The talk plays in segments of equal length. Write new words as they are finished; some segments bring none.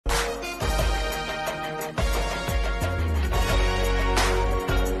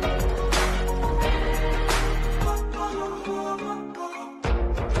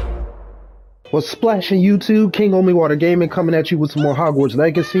What's splashing YouTube? Kingomiwater Gaming coming at you with some more Hogwarts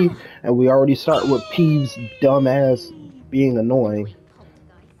Legacy, and we already start with Peeves' dumbass being annoying.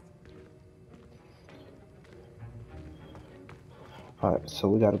 Alright, so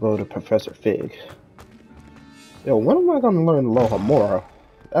we gotta go to Professor Fig. Yo, when am I gonna learn Lohomora?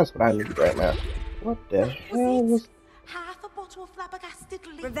 That's what I need right now. What the hell was... Half a bottle of flabbergasted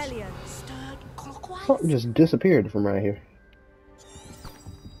lich. Revelio. Stirred clockwise. Something just disappeared from right here.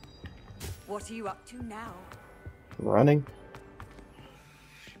 What are you up to now? Running.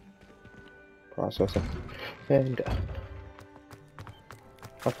 Processing. And go.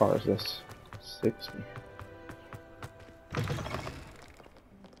 How far is this? 60. It's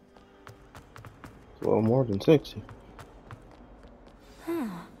a little more than 60. Huh.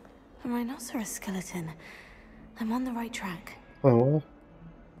 A rhinoceros skeleton. I'm on the right track. Wait, what?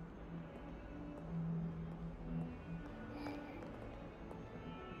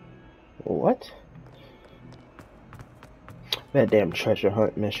 What? That damn treasure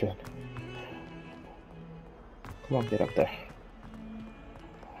hunt mission. Come on, get up there.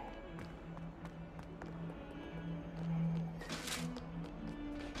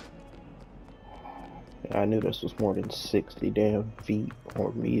 Yeah, I knew this was more than 60 damn feet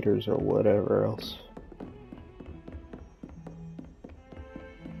or meters or whatever else.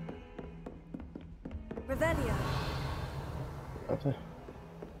 Revelio. Okay.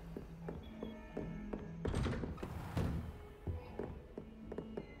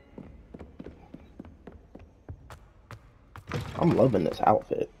 I'm loving this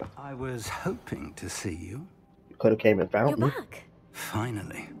outfit. I was hoping to see you. You could have came and found You're me. back.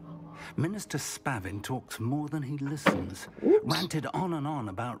 Finally. Minister Spavin talks more than he listens. Oops. Ranted on and on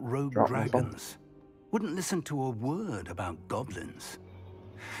about rogue Drop my phone. dragons. Wouldn't listen to a word about goblins.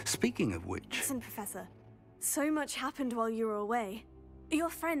 Speaking of which... Listen, Professor. So much happened while you were away. Your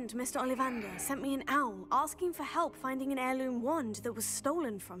friend, Mr. Ollivander, sent me an owl asking for help finding an heirloom wand that was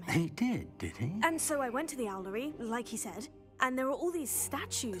stolen from him. He did he? And so I went to the owlery, like he said, and there were all these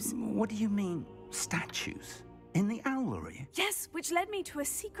statues. What do you mean, statues? In the owlery? Yes, which led me to a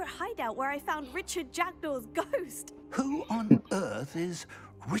secret hideout where I found Richard Jackdaw's ghost. Who on earth is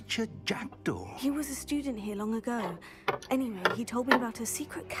Richard Jackdaw? He was a student here long ago. Anyway, he told me about a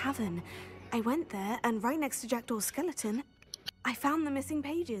secret cavern. I went there, and right next to Jackdaw's skeleton, I found the missing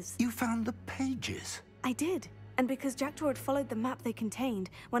pages. You found the pages? I did. And because Jackdaw had followed the map they contained,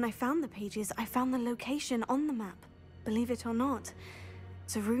 when I found the pages, I found the location on the map. Believe it or not,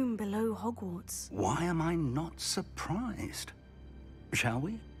 it's a room below Hogwarts. Why am I not surprised? Shall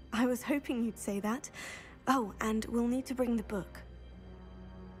we? I was hoping you'd say that. Oh, and we'll need to bring the book.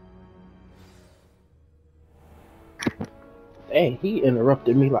 Hey, he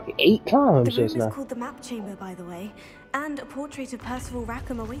interrupted me like 8 times The room just is now. called the Map Chamber, by the way, and a portrait of Percival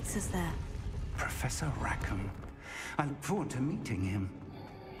Rackham awaits us there. Professor Rackham. I look forward to meeting him.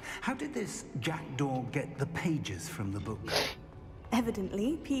 How did this Jackdaw get the pages from the book?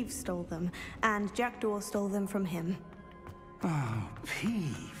 Evidently, Peeves stole them, and Jackdaw stole them from him. Oh,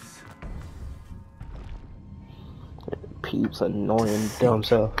 Peeves. Peeps annoying dumb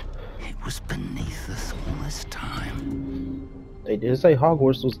self. It was beneath us all this time. They did say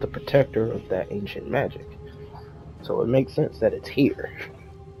Hogwarts was the protector of that ancient magic. So it makes sense that it's here.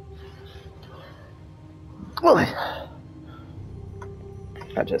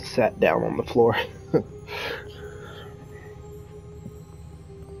 I just sat down on the floor.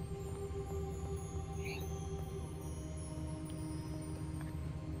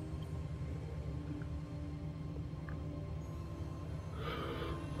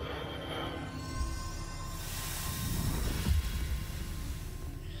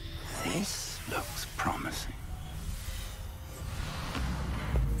 This looks promising.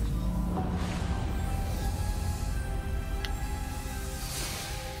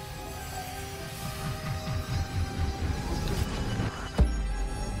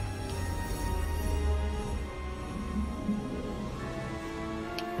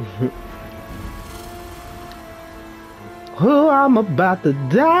 Oh, I'm about to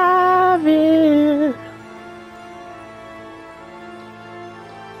dive in.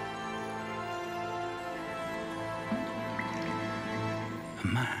 A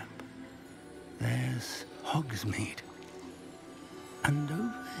map. There's Hogsmeade. And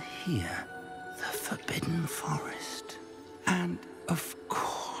over here, the Forbidden Forest. And, of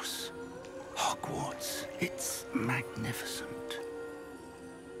course, Hogwarts. It's magnificent.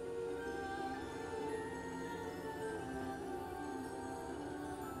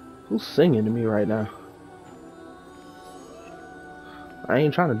 Who's singing to me right now? I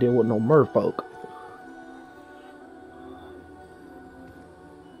ain't trying to deal with no merfolk.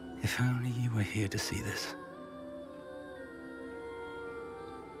 If If only you were here to see this.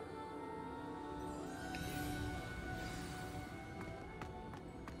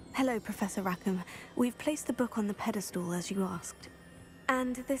 Hello, Professor Rackham. We've placed the book on the pedestal as you asked.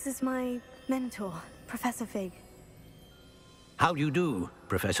 And this is my mentor, Professor Fig. How do you do,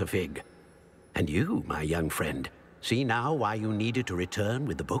 Professor Fig? And you, my young friend, see now why you needed to return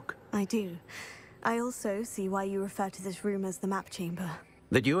with the book? I do. I also see why you refer to this room as the map chamber.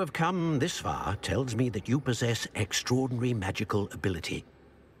 That you have come this far tells me that you possess extraordinary magical ability,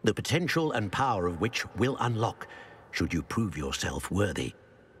 the potential and power of which will unlock should you prove yourself worthy.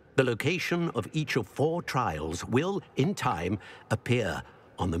 The location of each of 4 trials will, in time, appear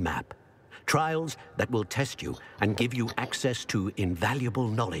on the map. Trials that will test you and give you access to invaluable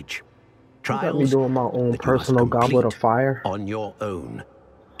knowledge. You got me Trials doing my own that you must personal goblet of complete fire. on your own.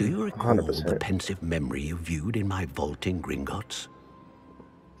 Do you recall 100%. the pensive memory you viewed in my vault in Gringotts?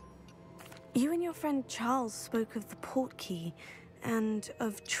 You and your friend Charles spoke of the port key, and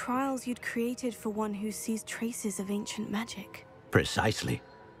of trials you'd created for one who sees traces of ancient magic. Precisely.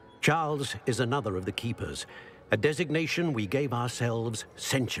 Charles is another of the Keepers, a designation we gave ourselves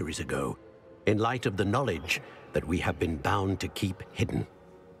centuries ago, in light of the knowledge that we have been bound to keep hidden.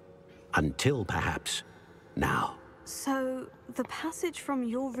 Until, perhaps, now. So, the passage from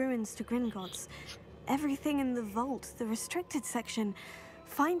your ruins to Gringotts, everything in the vault, the restricted section,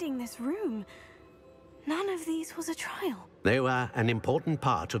 finding this room, none of these was a trial. They were an important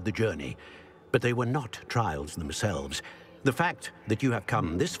part of the journey, but they were not trials themselves. The fact that you have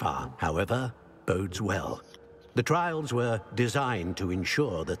come this far, however, bodes well. The trials were designed to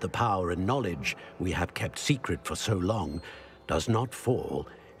ensure that the power and knowledge we have kept secret for so long does not fall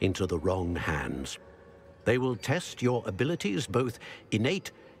into the wrong hands. They will test your abilities, both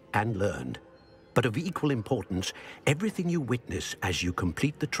innate and learned. But of equal importance, everything you witness as you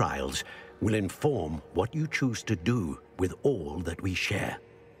complete the trials will inform what you choose to do with all that we share.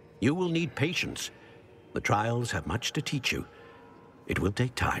 You will need patience. The trials have much to teach you. It will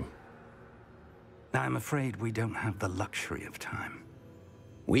take time. I'm afraid we don't have the luxury of time.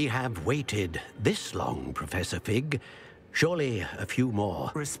 We have waited this long, Professor Fig. Surely a few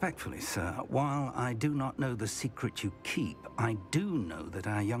more. Respectfully, sir, while I do not know the secret you keep, I do know that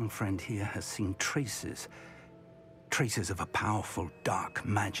our young friend here has seen traces of a powerful dark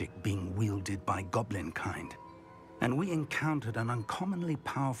magic being wielded by goblin kind. And we encountered an uncommonly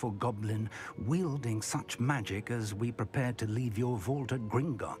powerful goblin wielding such magic as we prepared to leave your vault at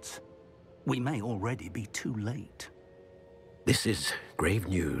Gringotts. We may already be too late. This is grave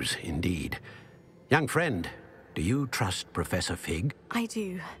news indeed. Young friend, do you trust Professor Fig? I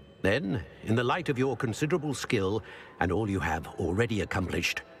do. Then, in the light of your considerable skill and all you have already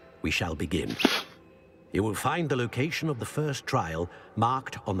accomplished, we shall begin. You will find the location of the first trial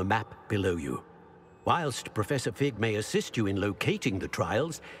marked on the map below you. Whilst Professor Fig may assist you in locating the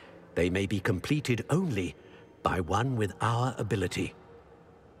trials, they may be completed only by one with our ability.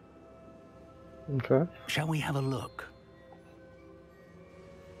 Okay. Shall we have a look?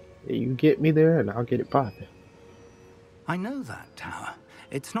 Yeah, you get me there and I'll get it popping. I know that tower.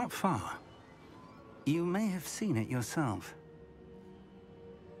 It's not far. You may have seen it yourself.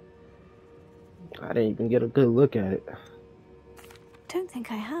 I didn't even get a good look at it. Don't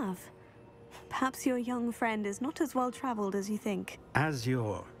think I have. Perhaps your young friend is not as well traveled as you think. As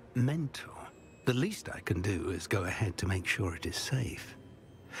your mentor, the least I can do is go ahead to make sure it is safe.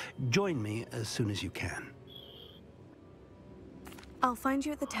 Join me as soon as you can. I'll find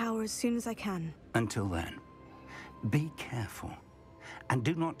you at the tower as soon as I can. Until then, be careful, and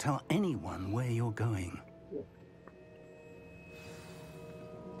do not tell anyone where you're going.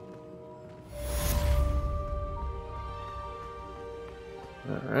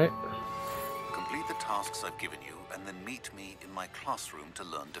 Alright. Complete the tasks I've given you, and then meet me in my classroom to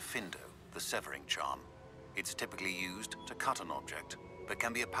learn Defindo, the severing charm. It's typically used to cut an object, but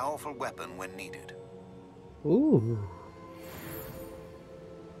can be a powerful weapon when needed. Ooh.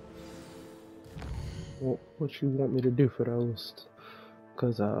 What you want me to do for those?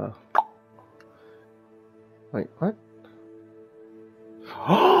 Cause like what?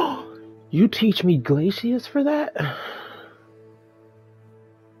 You teach me Glacius for that?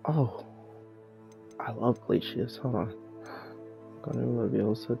 Oh, I love Glacius. Hold on. Gonna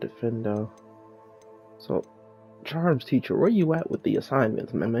reveal to Defendo. So, Charms teacher, where you at with the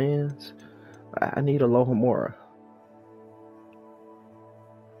assignments, my mans? I need a Lohomora.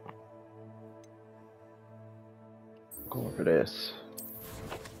 Go over this.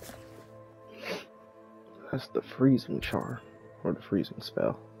 That's the freezing charm, or the freezing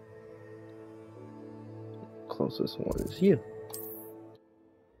spell. Closest one is you.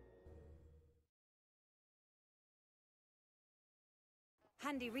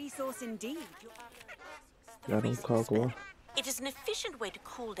 handy resource indeed. Madam Kogwa. It is an efficient way to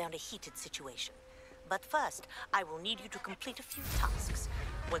cool down a heated situation. But first, I will need you to complete a few tasks.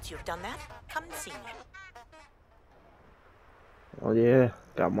 Once you've done that, come and see me. Oh yeah,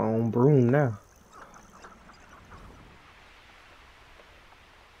 got my own broom now.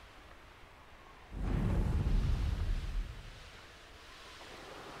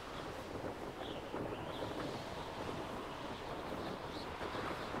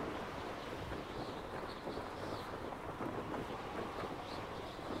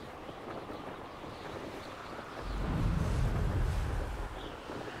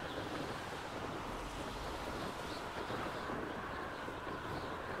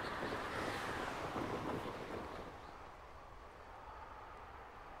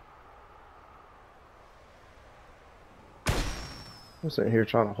 I'm sitting here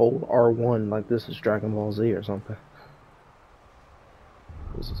trying to hold R1 like this is Dragon Ball Z or something.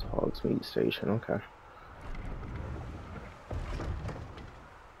 This is Hogsmeade Station, okay.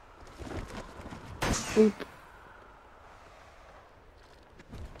 Boop.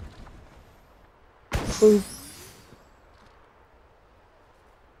 Boop.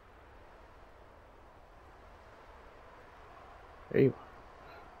 There you go.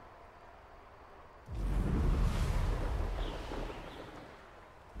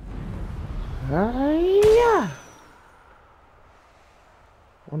 Yeah.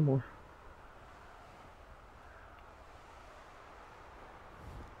 One more.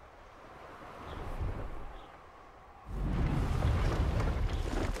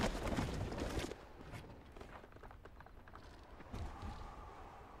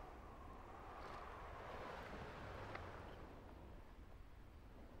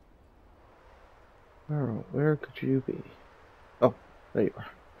 Where could you be? Oh, there you are.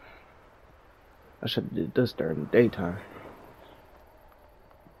 I should have did this during the daytime.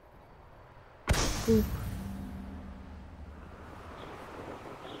 Boop.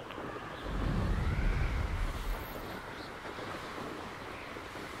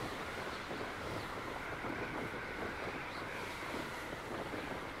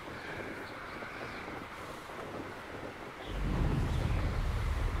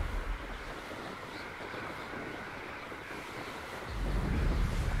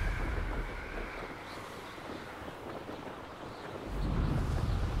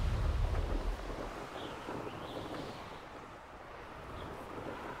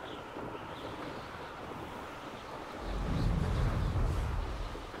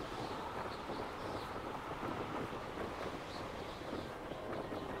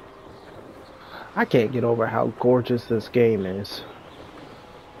 I can't get over how gorgeous this game is.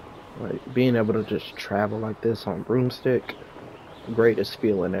 Like, being able to just travel like this on broomstick, greatest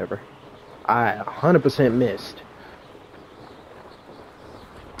feeling ever. I 100% missed.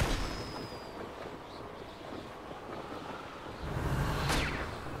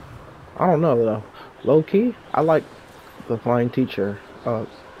 I don't know though. Low key, I like the flying teacher,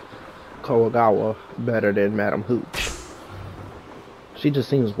 Kawagawa, better than Madam Hooch. She just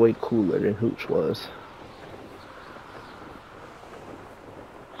seems way cooler than Hooch was.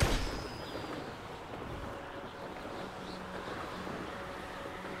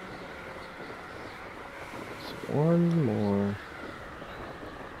 So one more.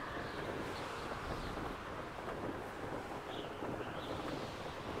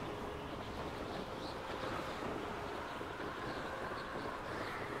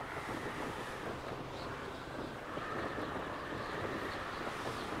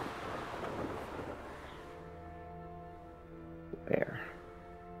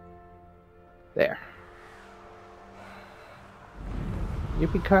 There.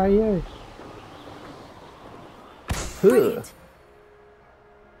 Yippee-ki-yay. Brilliant.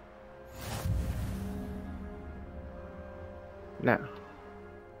 Now,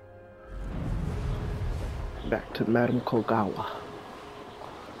 back to Madam Kogawa.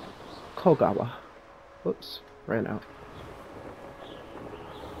 Whoops, ran out.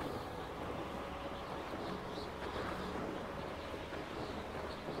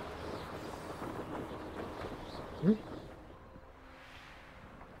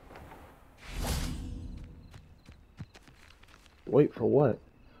 Wait for what?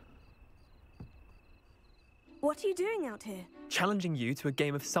 What are you doing out here? Challenging you to a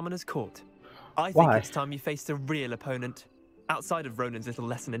game of Summoner's Court. I think Why? it's time you faced a real opponent, outside of Ronan's little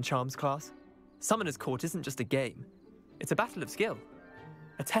lesson in charms class. Summoner's Court isn't just a game. It's a battle of skill.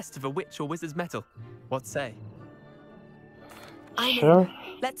 A test of a witch or wizard's mettle. What say? Sure.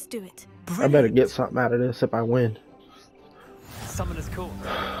 Let's do it. Brilliant. I better get something out of this if I win. Summoner's Court.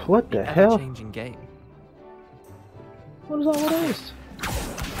 What the hell? Changing game. What is all of this?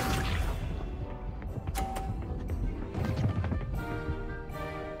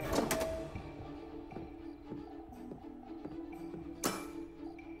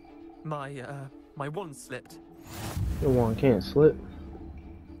 my wand slipped. Your wand can't slip.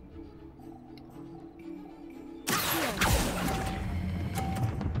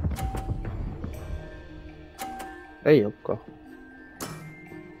 There you go.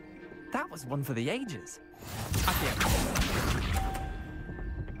 That was one for the ages. Okay.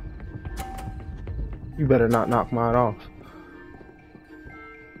 You better not knock mine off.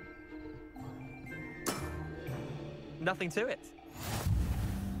 Nothing to it.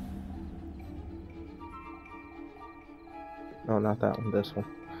 No, not that one. This one.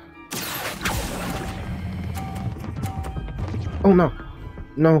 Oh no!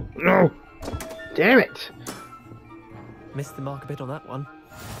 No! No! Damn it! Missed the mark a bit on that one.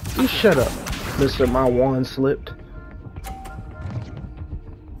 You shut up, Mr. My wand slipped.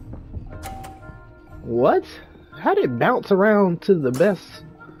 What? How did it bounce around to the best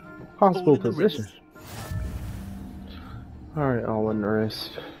possible position? Alright, all in the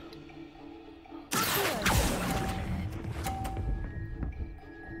wrist.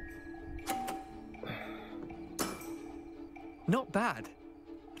 Not bad.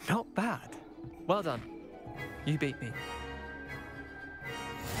 Not bad. Well done. You beat me.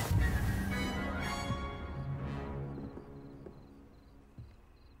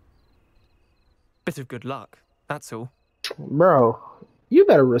 Bit of good luck, that's all. Bro, you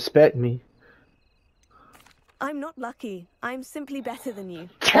better respect me. I'm not lucky. I'm simply better than you.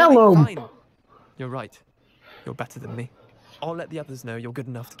 Tell him! Fine. You're right. You're better than me. I'll let the others know you're good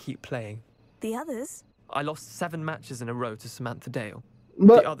enough to keep playing. The others? I lost 7 matches in a row to Samantha Dale.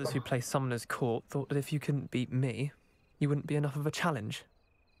 But the others who play Summoner's Court thought that if you couldn't beat me, you wouldn't be enough of a challenge.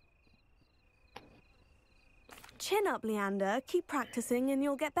 Chin up, Leander. Keep practicing and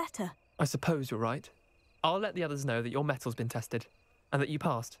you'll get better. I suppose you're right. I'll let the others know that your metal's been tested, and that you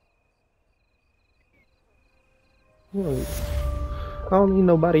passed. I don't need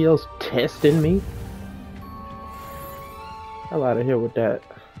nobody else testing me. I'm out of here with that.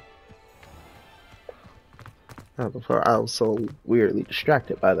 Before I was so weirdly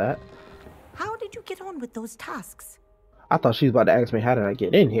distracted by that. How did you get on with those tasks? I thought she was about to ask me how did I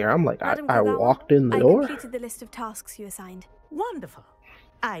get in here. I'm like, I walked in the door. I completed the list of tasks you assigned. Wonderful.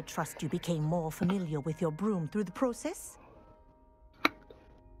 I trust you became more familiar with your broom through the process?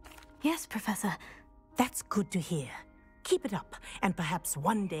 Yes, Professor. That's good to hear. Keep it up, and perhaps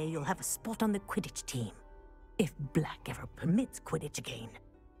one day you'll have a spot on the Quidditch team. If Black ever permits Quidditch again.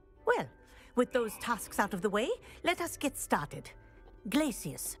 Well, with those tasks out of the way, let us get started.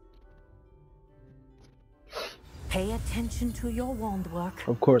 Glacius. Pay attention to your wand work.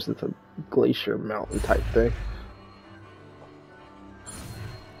 Of course, it's a glacier mountain type thing.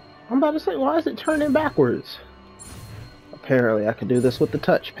 I'm about to say, why is it turning backwards? Apparently, I can do this with the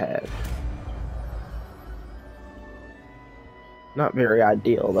touchpad. Not very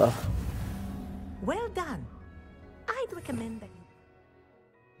ideal, though. Well done. I'd recommend that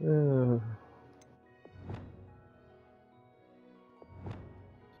you...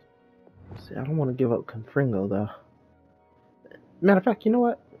 See, I don't want to give up Confringo, though. Matter of fact, you know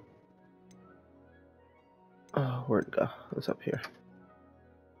what? Oh, where'd it go? It's up here.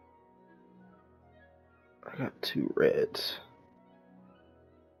 I got 2 reds.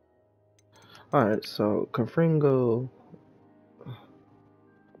 Alright, so Confringo.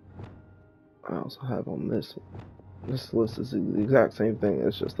 I also have on this list is the exact same thing.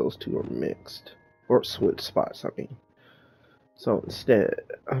 It's just those 2 are mixed. Or switch spots, I mean. So instead,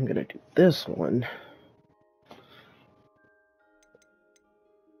 I'm gonna do this one.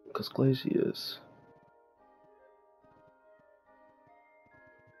 Because Glacius.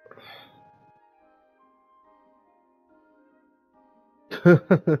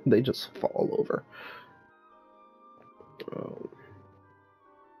 They just fall over.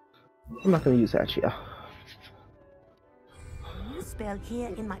 I'm not gonna use Achia. New spell here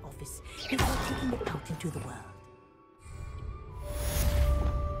in my office before taking it out into the world.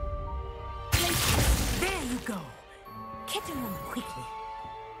 There you go. Get him on quickly.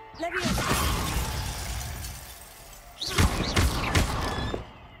 I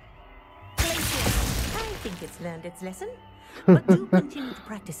think it's learned its lesson, but do continue to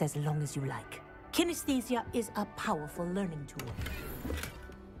practice as long as you like. Kinesthesia is a powerful learning tool.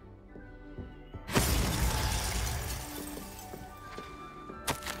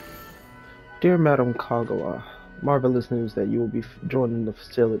 Dear Madam Kagawa, marvelous news that you will be joining the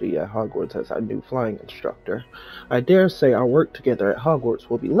facility at Hogwarts as our new flying instructor. I dare say our work together at Hogwarts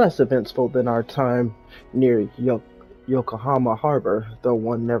will be less eventful than our time near Yokohama Harbor, though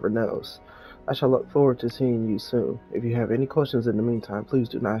one never knows. I shall look forward to seeing you soon. If you have any questions in the meantime, please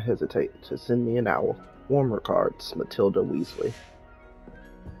do not hesitate to send me an owl. Warm regards, Matilda Weasley.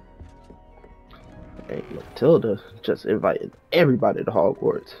 Hey, Matilda just invited everybody to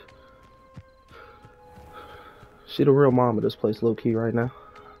Hogwarts. She the real mom of this place, low key, right now.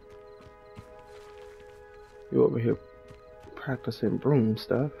 You over here practicing broom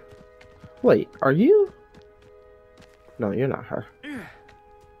stuff. Wait, are you? No, you're not her.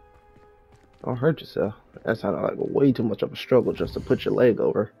 Don't hurt yourself. That sounded like way too much of a struggle just to put your leg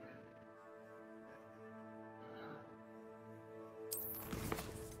over.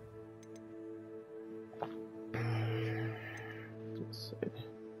 Let's see.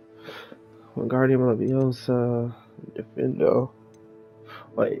 Wingardium Leviosa, Defendo.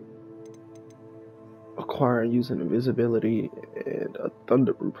 Wait. Acquire using invisibility and a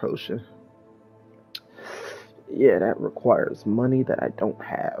Thunderbrew potion. Yeah, that requires money that I don't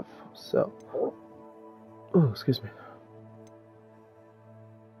have. So, oh, excuse me.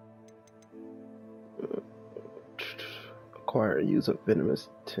 Acquire use of venomous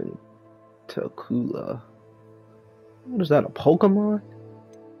Tentacula. What is that? A Pokemon?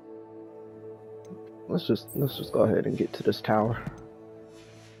 Let's just go ahead and get to this tower.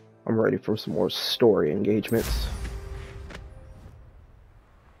 I'm ready for some more story engagements.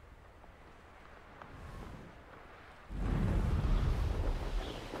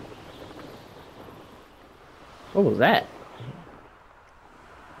 What was that?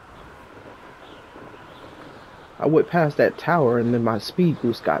 I went past that tower and then my speed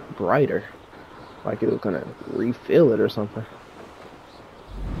boost got brighter. Like it was gonna refill it or something.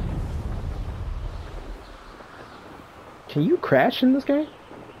 Can you crash in this game?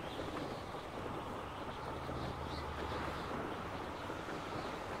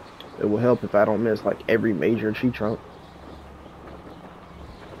 It will help if I don't miss like every major tree trunk.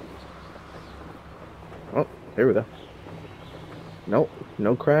 Oh, here we go. Nope,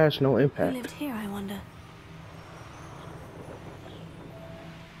 no crash, no impact. Who lived here, I wonder?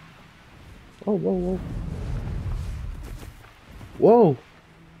 Whoa, whoa, whoa. Whoa!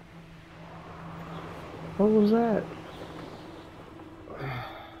 What was that?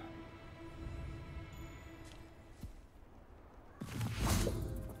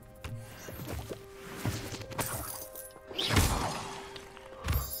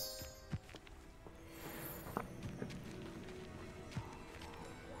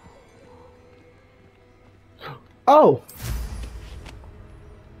 Oh!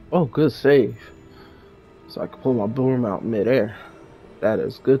 Oh, good save. So I can pull my broom out midair. That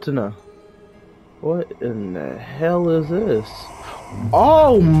is good to know. What in the hell is this?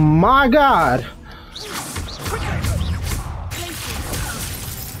 Oh my god!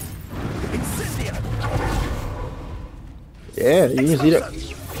 Yeah, you can see that.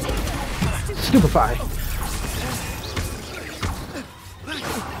 Stupefy.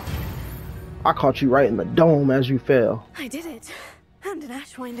 I caught you right in the dome as you fell. I did it. And an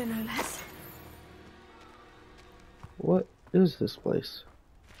Ashwinder, no less. What is this place?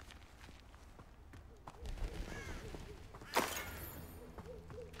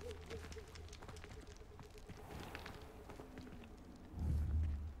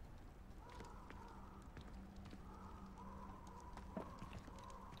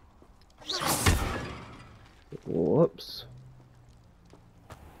 Whoops.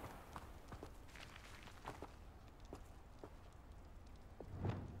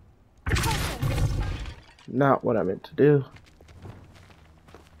 Not what I meant to do.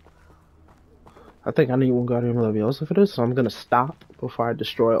 I think I need Wingardium Leviosa for this, so I'm gonna stop before I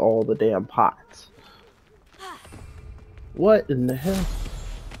destroy all the damn pots. What in the hell?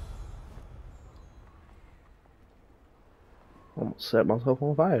 Almost set myself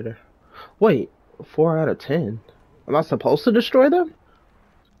on fire there. Wait, 4 out of 10. Am I supposed to destroy them?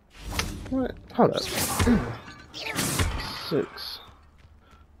 What? Hold up. 6,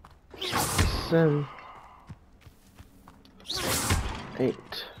 7, 8.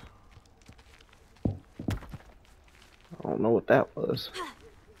 I don't know what that was.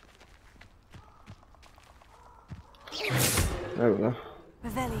 There we go.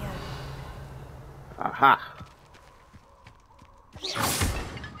 Revelio. Aha.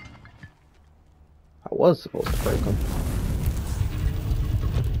 I was supposed to break them.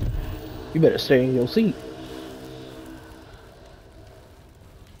 You better stay in your seat.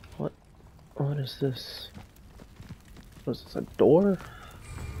 What? What is this? What is this, a door?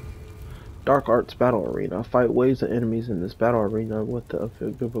 Dark Arts Battle Arena. Fight waves of enemies in this battle arena with the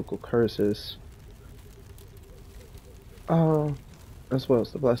biblical curses. As well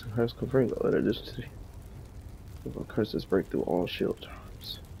as the blessing curse confirming the letter addition. Biblical curses break through all shield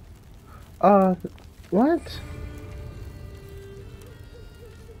charms. What?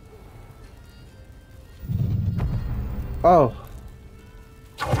 Oh.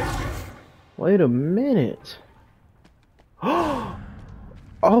 Wait a minute.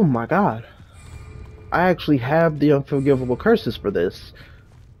 Oh my god. I actually have the unforgivable curses for this.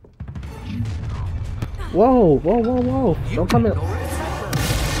 Whoa, whoa, whoa, whoa. Don't come in.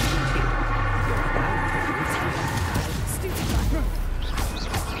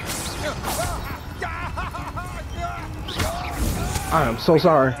 I am so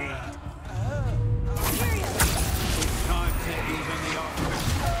sorry.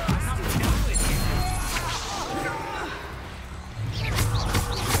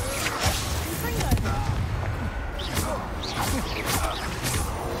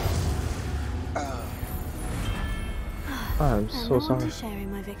 I'm so sorry.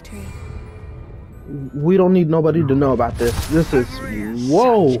 Sharing my victory. We don't need nobody to know about this. This is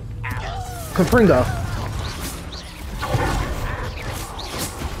whoa, Capringo.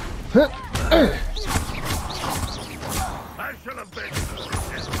 I shall have been.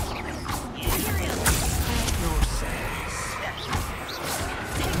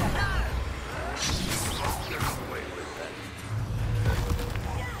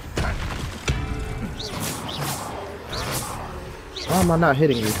 Why am I not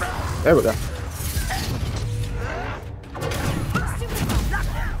hitting you? There we go.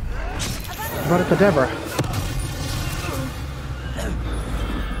 What a cadaver.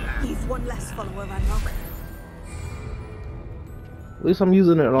 You've one less follower, Ranrock. At least I'm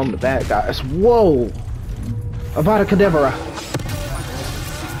using it on the bad guys. Whoa! Avada Kedavra.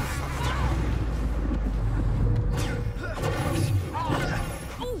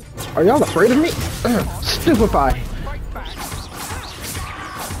 Are y'all afraid of me? Stupefy.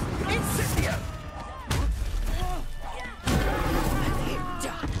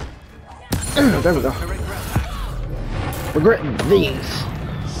 There we go. Regret these.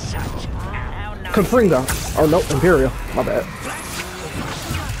 Confringo. Oh no, Imperial. My bad.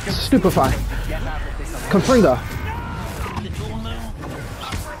 Stupefy. Confringo.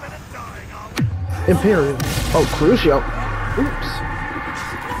 Imperial. Oh, Crucio. Oops.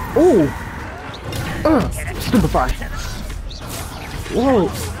 Ooh. Stupefy. Whoa.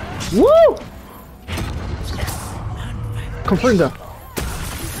 Woo! Confringo.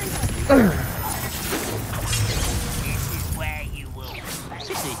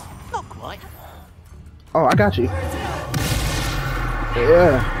 Oh, I got you.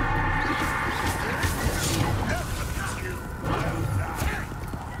 Yeah.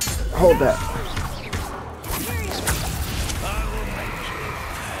 Hold that.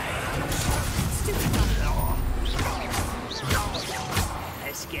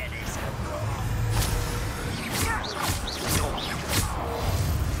 Let's get this.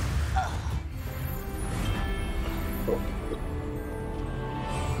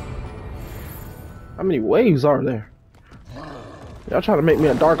 How many waves are there? Y'all trying to make me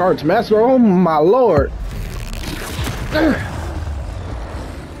a dark arts master? Oh my lord!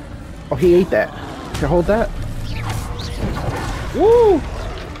 Oh, he ate that. Can I hold that? Woo!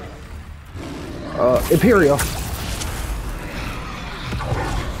 Imperial.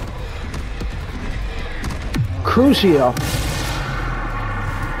 Crucio.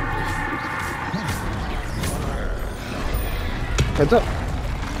 Heads up.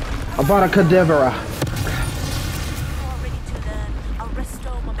 Avada Kedavra.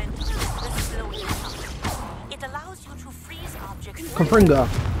 It allows you to freeze objects. Confringo.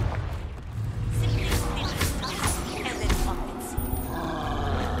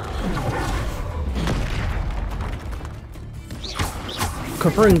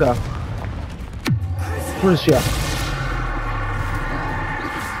 Confringo. Crucio.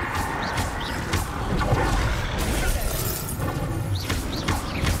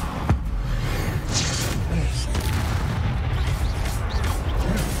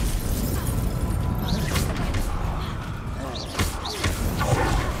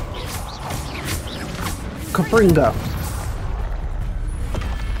 Confringo.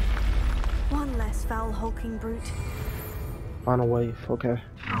 One less foul hulking brute. Final wave, okay.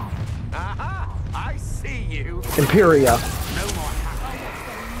 Aha! I see you. Imperia. No more.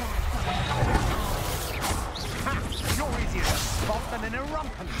 You're easier to spot than an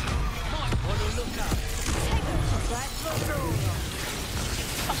irrumpent. Might want to look up.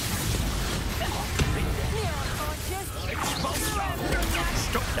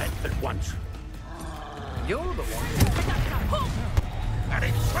 Stop that at once. You're the one. An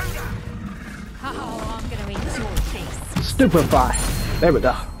intruder. Oh, I'm gonna eat your face. Stupefy. There we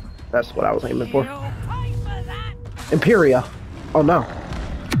go. That's what I was aiming for. Imperia. Oh no.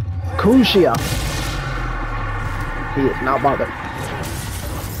 Crucio. He is not bothered.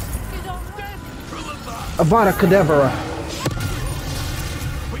 Avada Kedavra.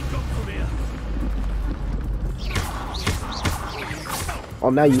 Oh,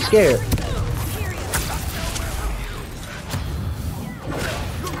 now you scared.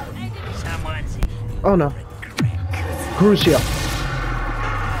 Oh no. Crucio.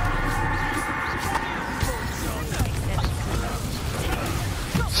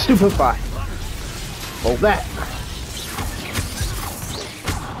 Stupefy. Oh, that.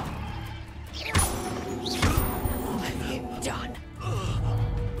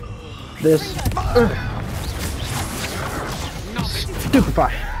 This.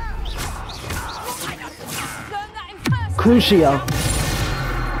 Stupefy. Crucio.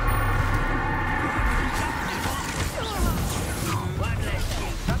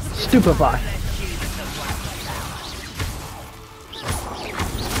 Stupefy.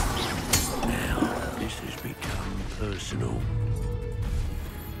 This has become personal.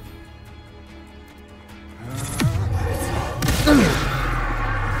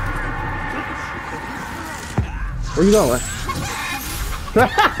 Where you going?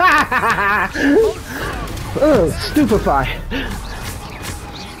 Stupefy.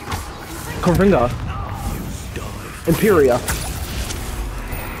 Corvinga. Imperia.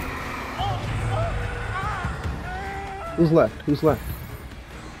 Who's left? Who's left?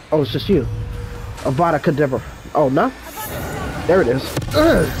 Oh, it's just you. Avada Kedavra. Oh, no? There it is.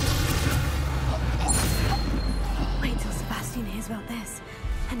 Wait till Sebastian hears about this.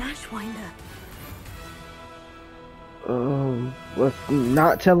 An Ashwinder. Let's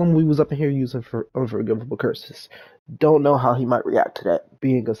not tell him we was up in here using for unforgivable curses. Don't know how he might react to that.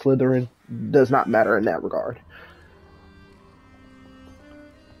 Being a Slytherin does not matter in that regard.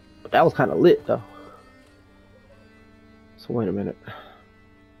 But that was kind of lit, though. So wait a minute.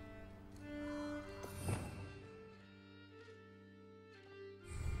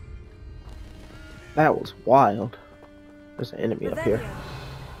 That was wild. There's an enemy up here.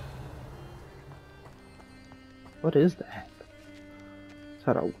 What is that? Is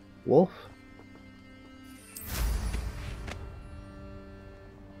that a wolf?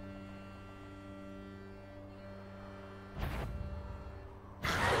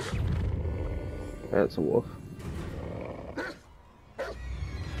 That's a wolf.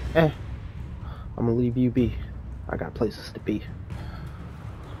 I'm gonna leave you be. I got places to be.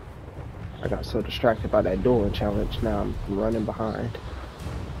 I got so distracted by that dueling challenge, now I'm running behind.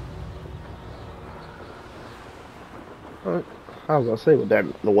 I was gonna say, with that,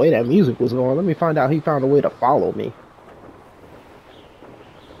 the way that music was going, let me find out he found a way to follow me.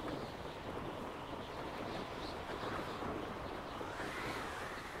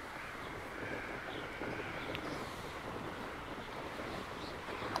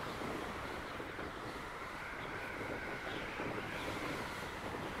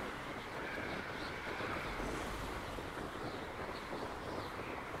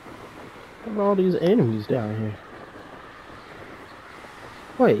 Look at all these enemies down here.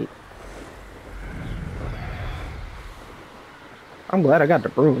 Wait. I'm glad I got the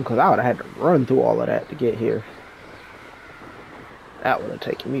broom, because I would have had to run through all of that to get here. That would have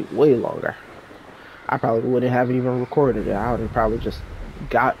taken me way longer. I probably wouldn't have even recorded it. I would have probably just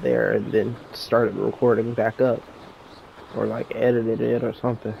got there and then started recording back up. Or like edited it or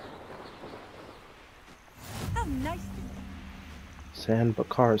something. Oh, nice. San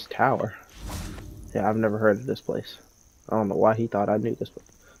Bakar's Tower. Yeah, I've never heard of this place. I don't know why he thought I knew this place.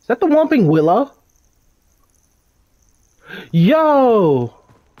 Is that the Whomping Willow? Yo!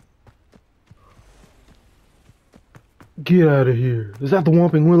 Get out of here. Is that the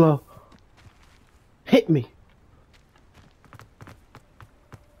Whomping Willow? Hit me.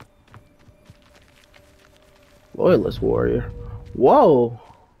 Loyalist warrior. Whoa!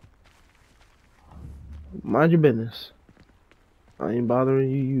 Mind your business. I ain't bothering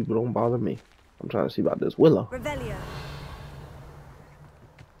you, you don't bother me. I'm trying to see about this Willow. Revelio.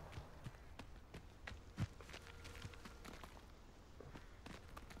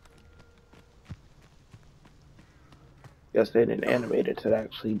 Guess they didn't animate it to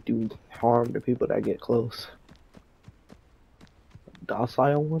actually do harm to people that get close.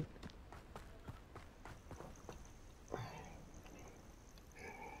 Docile one?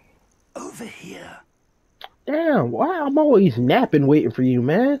 Over here. Damn, why I'm always napping waiting for you,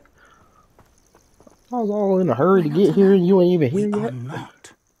 man? I was all in a hurry to get here and you ain't even here We yet. are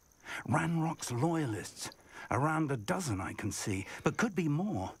not. Ranrock's loyalists. Around a dozen I can see, but could be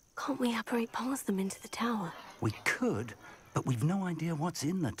more. Can't we apparate past them into the tower? We could, but we've no idea what's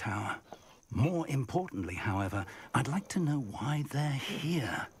in the tower. More importantly, however, I'd like to know why they're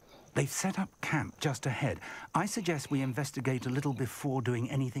here. They've set up camp just ahead. I suggest we investigate a little before doing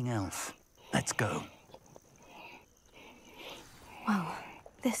anything else. Let's go. Well,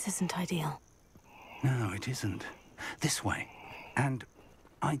 this isn't ideal. No, it isn't. This way. And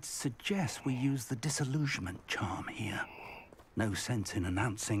I'd suggest we use the disillusionment charm here. No sense in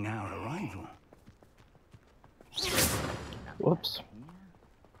announcing our arrival. Whoops.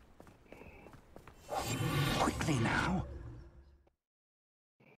 Quickly now.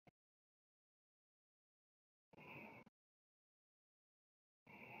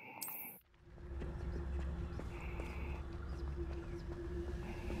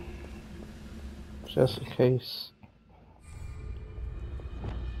 Just in case.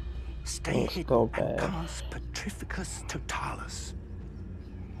 Stay Let's hidden go and back. cast Petrificus Totalis.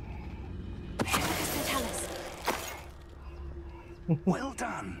 Totalis. Well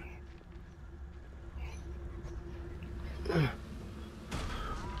done.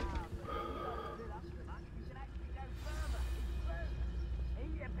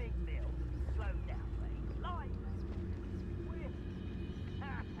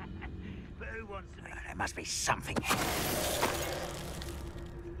 There must be something.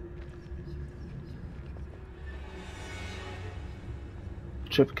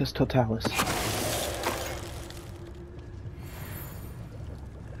 Petrificus Totalis.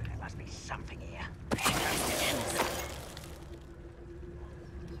 There must be something here.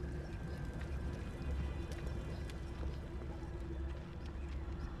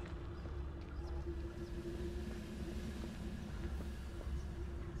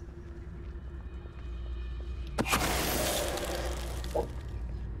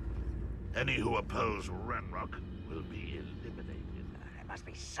 Any who oppose Ranrock will be eliminated. There must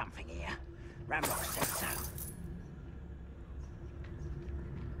be something here. Ramrock said so.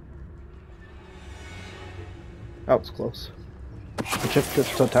 That was close.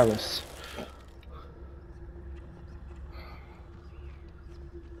 Petrificus Totalis.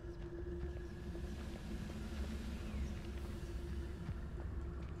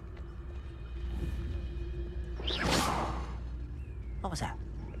 What was that?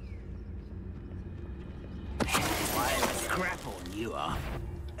 Well, scrap on you are.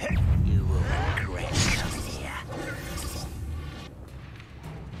 You will regret coming here.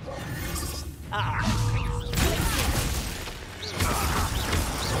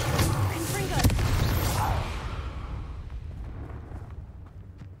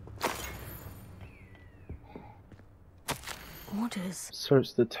 Orders.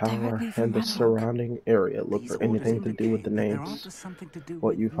 Search the tower Directly from and the Ranrock. surrounding area. Look These for anything to orders do with the indicate that they're names. onto something to do What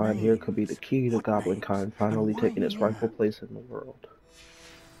with you find here names. could be the key to What Goblin names? Kind And finally why taking its here? rightful place in the world.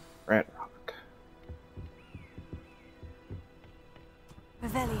 Ranrock.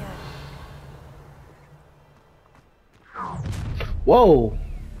 Revelio. Whoa!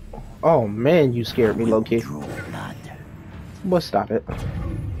 Oh man, you scared me, Loki. Draw blood. But stop it.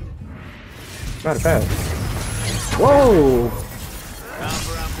 Matter of fact. Whoa!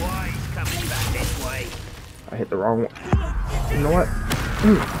 Cover up wide, coming back this way. I hit the wrong one. You know what?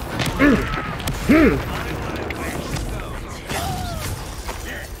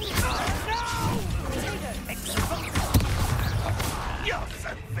 You're so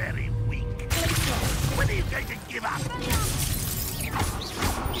very weak. When are you going to give up?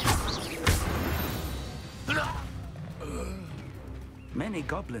 Many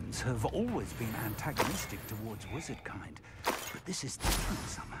goblins have always been antagonistic towards wizard kind, but this is different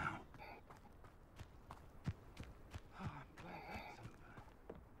somehow. Oh, I'm glad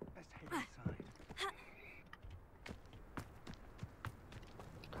that's over. Let's head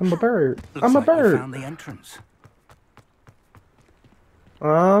inside. I'm a bird. Looks I'm a like you bird. found the entrance.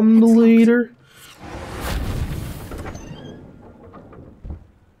 I'm the leader.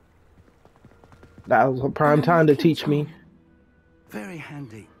 That was a prime time to teach me. Very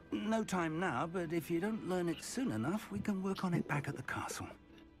handy. No time now, but if you don't learn it soon enough, we can work on it back at the castle.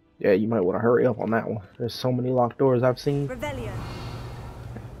 Yeah, you might want to hurry up on that one. There's so many locked doors I've seen. Revelio.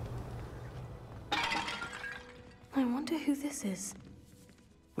 I wonder who this is.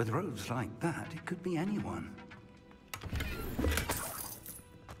 With robes like that, it could be anyone.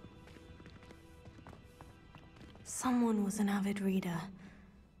 Someone was an avid reader.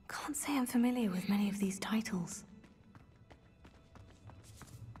 Can't say I'm familiar with many of these titles.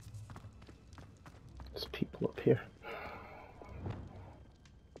 There's people up here.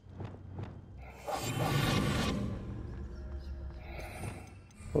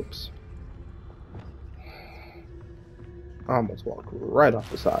 Oops. I almost walked right off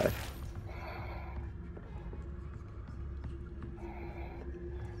the side.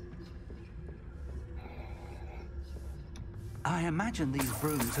 I imagine these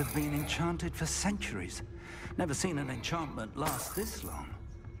rooms have been enchanted for centuries. Never seen an enchantment last this long.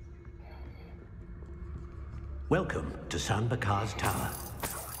 Welcome to San Bakar's Tower.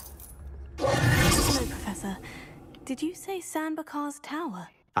 Hello, Professor. Did you say San Bakar's tower?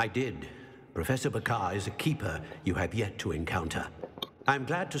 I did. Professor Bakar is a keeper you have yet to encounter. I'm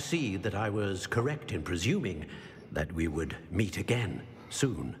glad to see that I was correct in presuming that we would meet again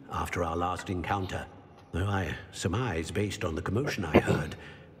soon after our last encounter. Though I surmise, based on the commotion I heard,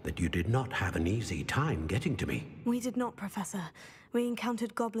 that you did not have an easy time getting to me. We did not, Professor. We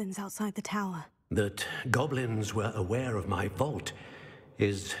encountered goblins outside the tower. That goblins were aware of my vault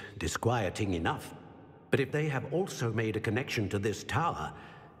is disquieting enough. But if they have also made a connection to this tower,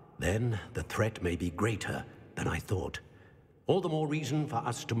 then the threat may be greater than I thought. All the more reason for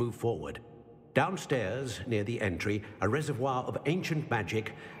us to move forward. Downstairs, near the entry, a reservoir of ancient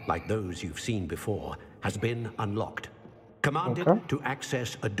magic, like those you've seen before, has been unlocked. Commanded to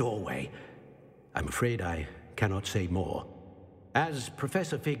access a doorway. I'm afraid I cannot say more. As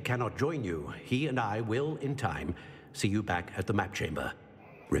Professor Fig cannot join you, he and I will, in time, see you back at the map chamber.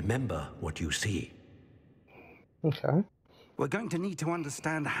 Remember what you see. Okay. We're going to need to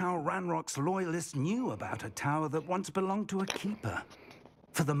understand how Ranrock's loyalists knew about a tower that once belonged to a keeper.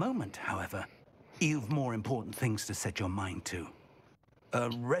 For the moment, however, you've more important things to set your mind to. A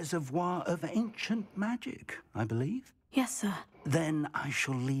reservoir of ancient magic, I believe? Yes, sir. Then I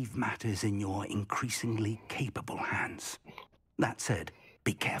shall leave matters in your increasingly capable hands. That said,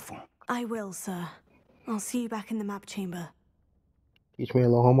 be careful. I will, sir. I'll see you back in the map chamber. Teach me a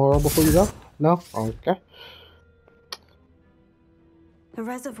little homework before you go? No? Okay. A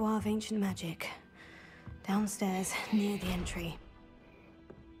reservoir of ancient magic. Downstairs, near the entry.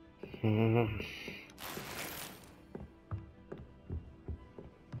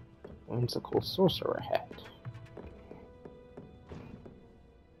 Whimsical sorcerer hat.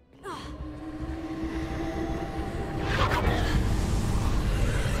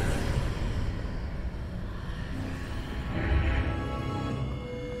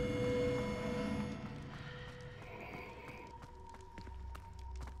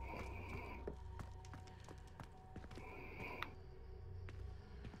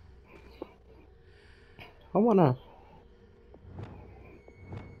 I wanna...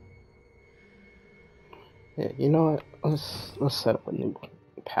 Yeah, you know what? Let's set up a new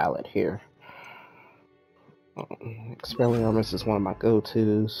palette here. Expelliarmus is one of my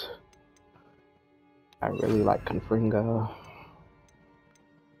go-tos. I really like Confringo.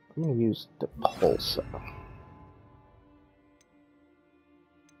 I'm gonna use the Pulsar.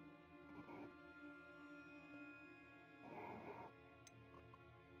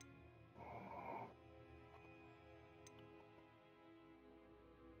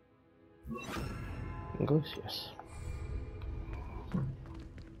 Yes.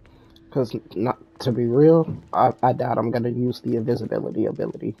 Because, not to be real, I doubt I'm gonna use the invisibility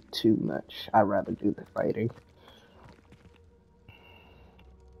ability too much. I'd rather do the fighting.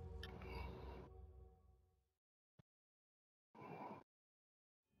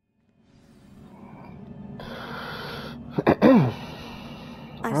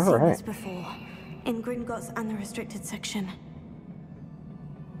 I've seen this before, in Gringotts and the restricted section.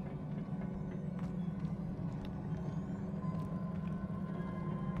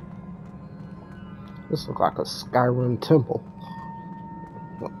 This looks like a Skyrim temple.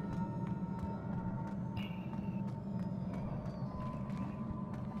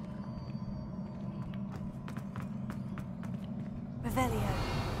 Revelio.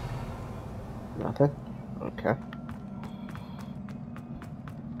 Nothing? Okay.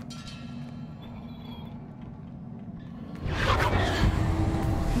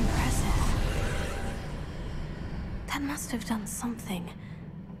 Impressive. That must have done something.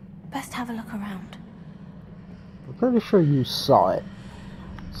 Best have a look around. I'm pretty sure you saw it.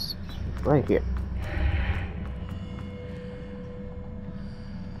 It's right here.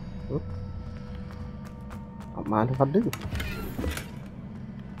 Oop. Don't mind if I do.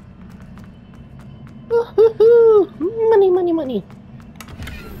 Woohoo! Money, money, money.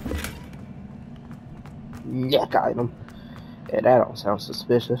 Yak item. Yeah, that don't sound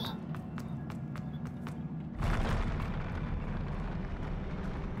suspicious.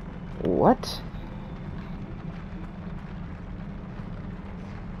 What?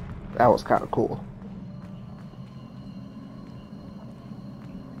 That was kind of cool.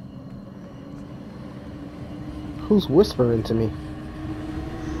 Who's whispering to me?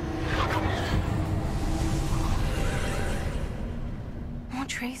 More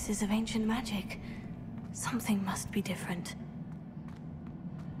traces of ancient magic. Something must be different.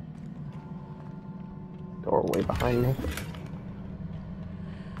 Doorway behind me.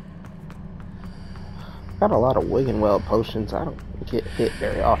 Got a lot of Wiggenweld potions. I don't get hit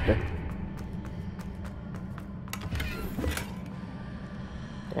very often.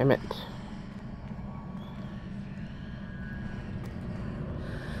 Damn it.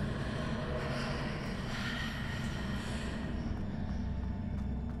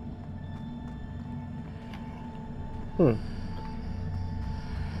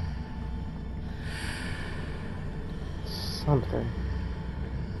 Something.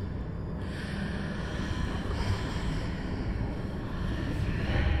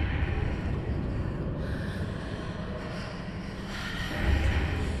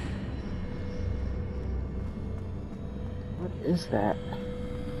 What is that?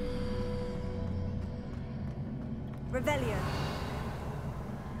 Revelio.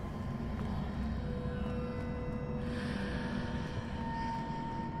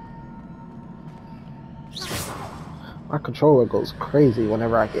 My controller goes crazy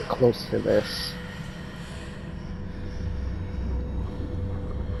whenever I get close to this.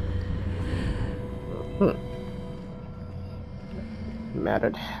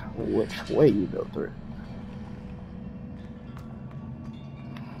 Mattered which way you go through.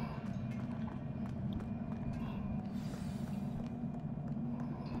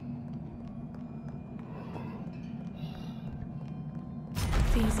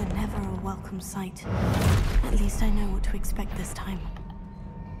 These are never a welcome sight. At least I know what to expect this time.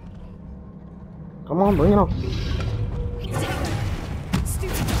 Come on, bring it on.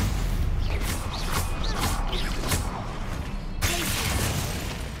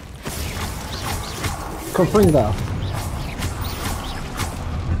 Confringo.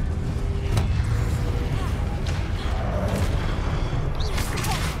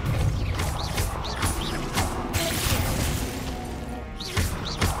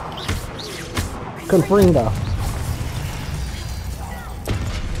 Confringo.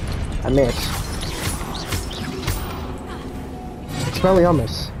 I missed.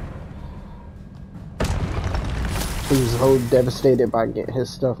 Expelliarmus. He was so devastated by getting his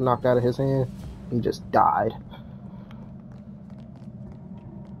stuff knocked out of his hand. He just died.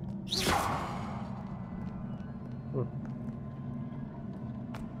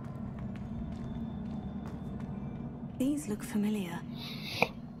 These look familiar.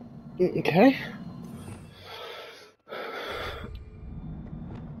 Okay.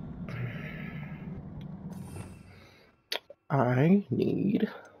 I need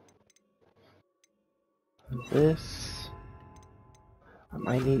this. I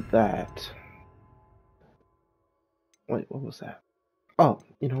might need that. Wait, what was that? Oh,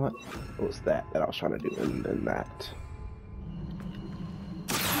 you know what? It was that I was trying to do, and then that.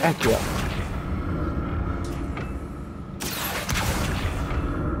 Heck yeah.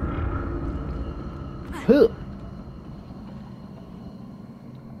 Huh.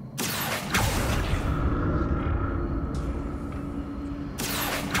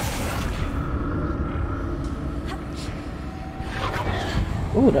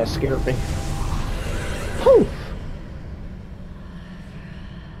 Ooh, that scared me. Whew.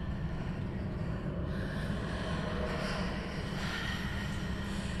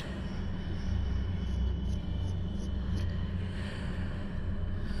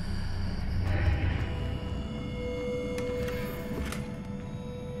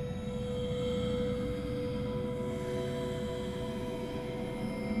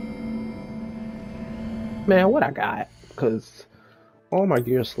 Man, what I got? Because all my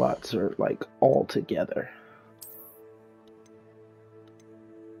gear slots are like all together.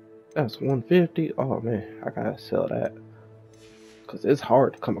 That's 150. Oh man, I gotta sell that. Because it's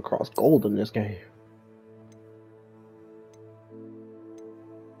hard to come across gold in this game.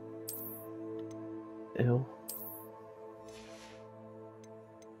 Ew.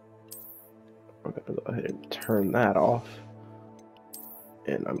 I'm gonna go ahead and turn that off.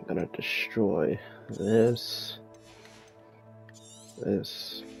 And I'm gonna destroy this,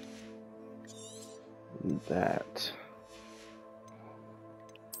 this, that,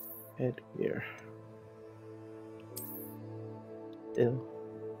 and here. Ew.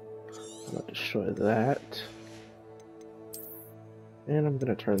 I'm gonna destroy that. And I'm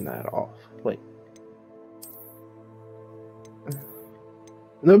gonna turn that off. Wait.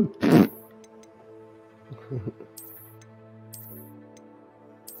 No.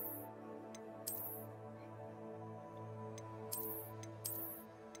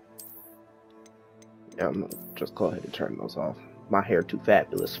 Yeah, I'm gonna just go ahead and turn those off. My hair too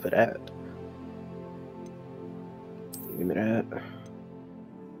fabulous for that. Give me that.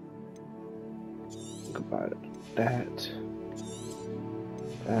 Goodbye. That.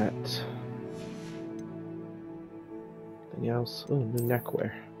 That. Anything else? Oh, new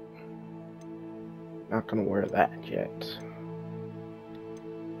neckwear. Not gonna wear that yet.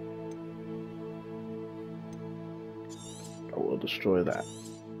 I will destroy that.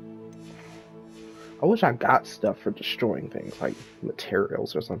 I wish I got stuff for destroying things, like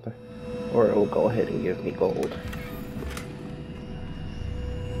materials or something. Or it will go ahead and give me gold.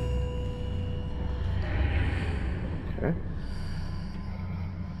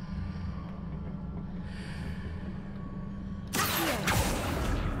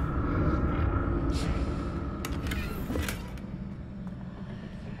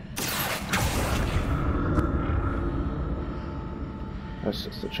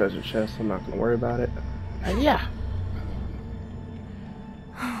 It's just a treasure chest. I'm not gonna worry about it. And yeah.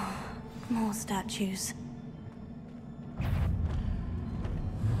 More statues.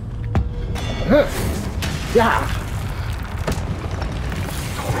 Yeah.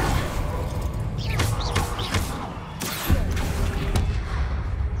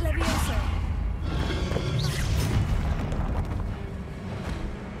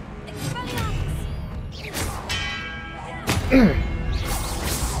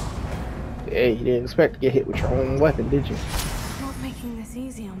 Yeah, you didn't expect to get hit with your own weapon, did you? Not making this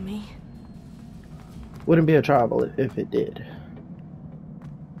easy on me. Wouldn't be a trouble if it did.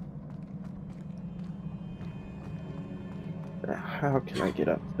 Now, how can I get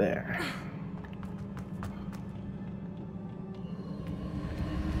up there?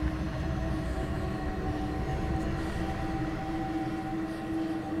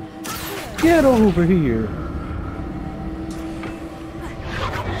 Get over here!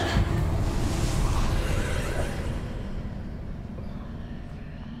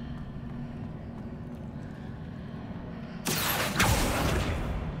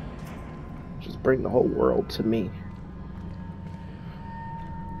 Just bring the whole world to me.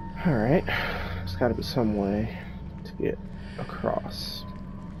 Alright, there's gotta be some way to get across.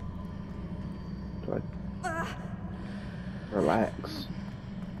 Do I relax?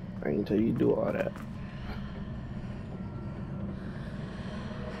 I can tell you do all that.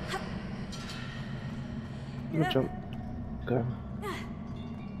 Jump. Go.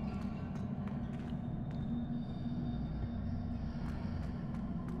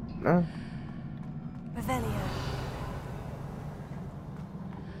 No. Revelio.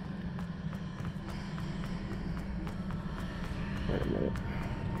 Wait a minute.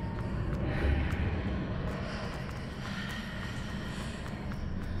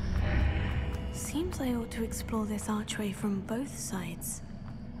 Seems I ought to explore this archway from both sides.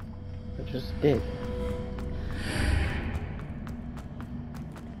 I just did.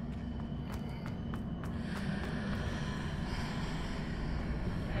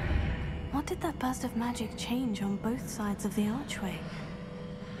 What did that burst of magic change on both sides of the archway?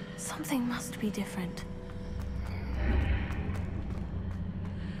 Something must be different.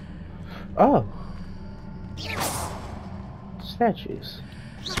 Oh. Statues.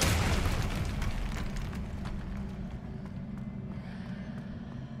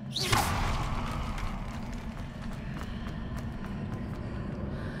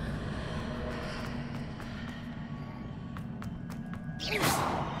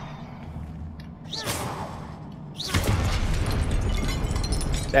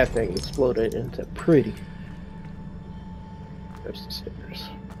 That thing exploded into pretty. There's the stairs.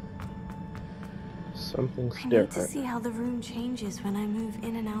 Something's I need different. to see how the room changes when I move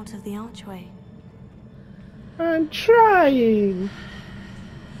in and out of the archway. I'm trying.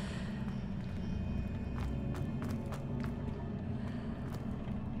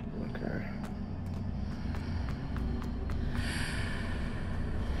 Okay.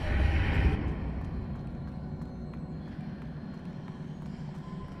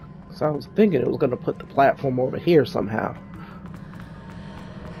 So I was thinking it was gonna put the platform over here somehow.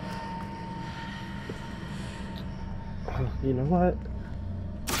 You know what?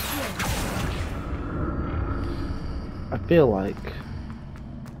 I feel like...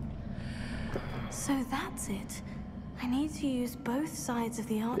 So that's it. I need to use both sides of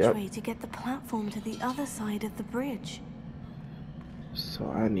the archway to get the platform to the other side of the bridge.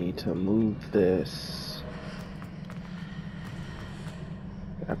 So I need to move this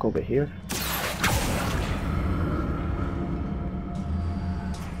back over here.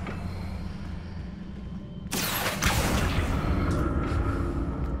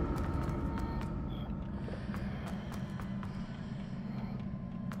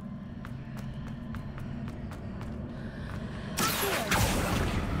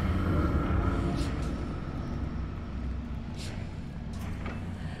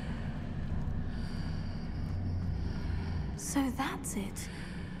 So that's it.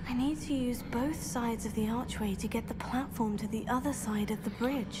 I need to use both sides of the archway to get the platform to the other side of the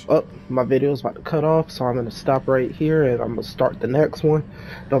bridge. Oh, my video's about to cut off, so I'm going to stop right here and I'm going to start the next one.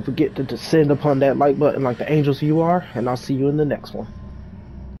 Don't forget to descend upon that like button like the angels you are, and I'll see you in the next one.